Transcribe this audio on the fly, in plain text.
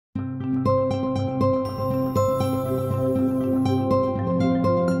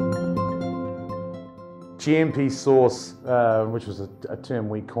GMP-Source, which was a term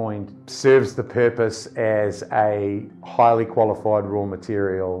we coined, serves the purpose as a highly qualified raw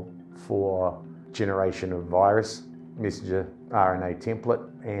material for generation of virus, messenger RNA template,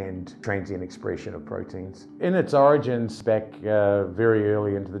 and transient expression of proteins. In its origins back very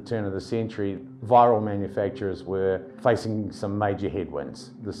early into the turn of the century, viral manufacturers were facing some major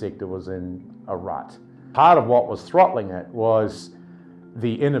headwinds. The sector was in a rut. Part of what was throttling it was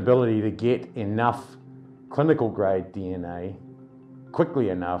the inability to get enough clinical grade DNA quickly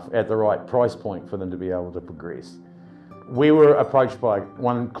enough at the right price point for them to be able to progress. We were approached by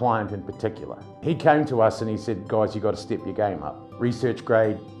one client in particular. He came to us and he said, guys, you've got to step your game up. Research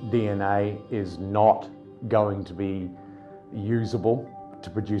grade DNA is not going to be usable to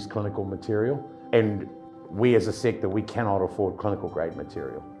produce clinical material. And we as a sector, we cannot afford clinical grade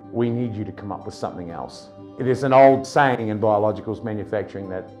material. We need you to come up with something else. It is an old saying in biologicals manufacturing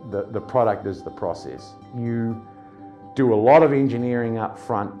that the product is the process. You do a lot of engineering up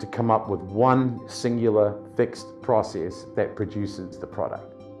front to come up with one singular fixed process that produces the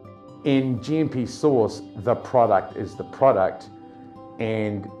product. In GMP-Source, the product is the product,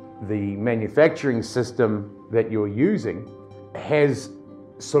 and the manufacturing system that you're using has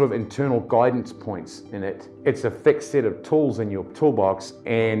sort of internal guidance points in it. It's a fixed set of tools in your toolbox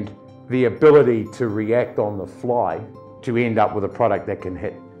and the ability to react on the fly to end up with a product that can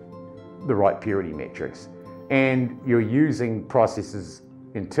hit the right purity metrics. And you're using processes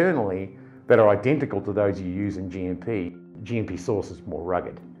internally that are identical to those you use in GMP. GMP-Source is more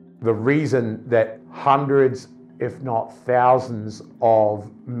rugged. The reason that hundreds, if not thousands,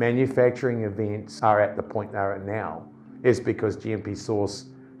 of manufacturing events are at the point they're at now is because GMP-Source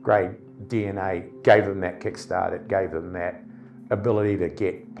grade DNA gave them that kickstart. It gave them that ability to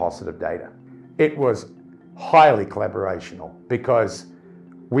get positive data. It was highly collaborational because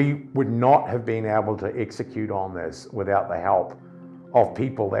we would not have been able to execute on this without the help of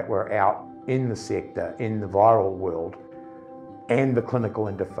people that were out in the sector, in the viral world, and the clinical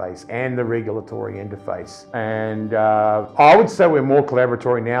interface and the regulatory interface. And I would say we're more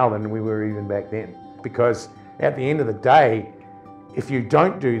collaboratory now than we were even back then, because at the end of the day, if you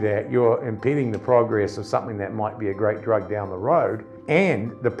don't do that, you're impeding the progress of something that might be a great drug down the road,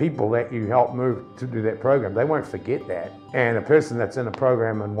 and the people that you help move to do that program, they won't forget that. And a person that's in a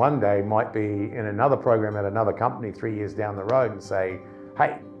program and one day might be in another program at another company 3 years down the road and say,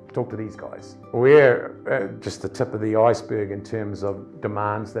 hey, talk to these guys. We're just the tip of the iceberg in terms of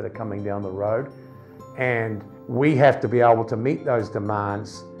demands that are coming down the road. And we have to be able to meet those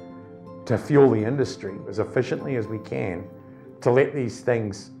demands to fuel the industry as efficiently as we can to let these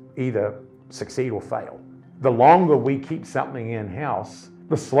things either succeed or fail. The longer we keep something in-house,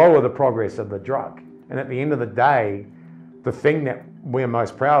 the slower the progress of the drug. And at the end of the day, the thing that we're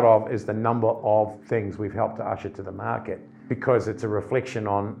most proud of is the number of things we've helped to usher to the market, because it's a reflection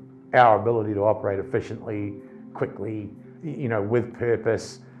on our ability to operate efficiently, quickly, with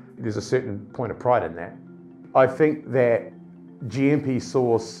purpose. There's a certain point of pride in that. I think that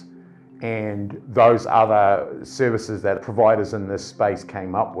GMP-Source and those other services that providers in this space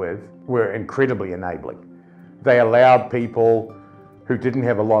came up with were incredibly enabling. They allowed people who didn't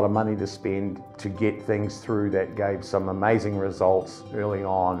have a lot of money to spend to get things through that gave some amazing results early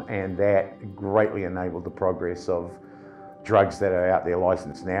on, and that greatly enabled the progress of drugs that are out there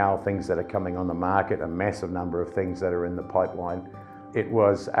licensed now, things that are coming on the market, a massive number of things that are in the pipeline. It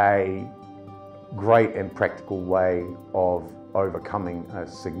was a great and practical way of overcoming a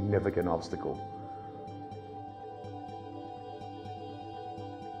significant obstacle.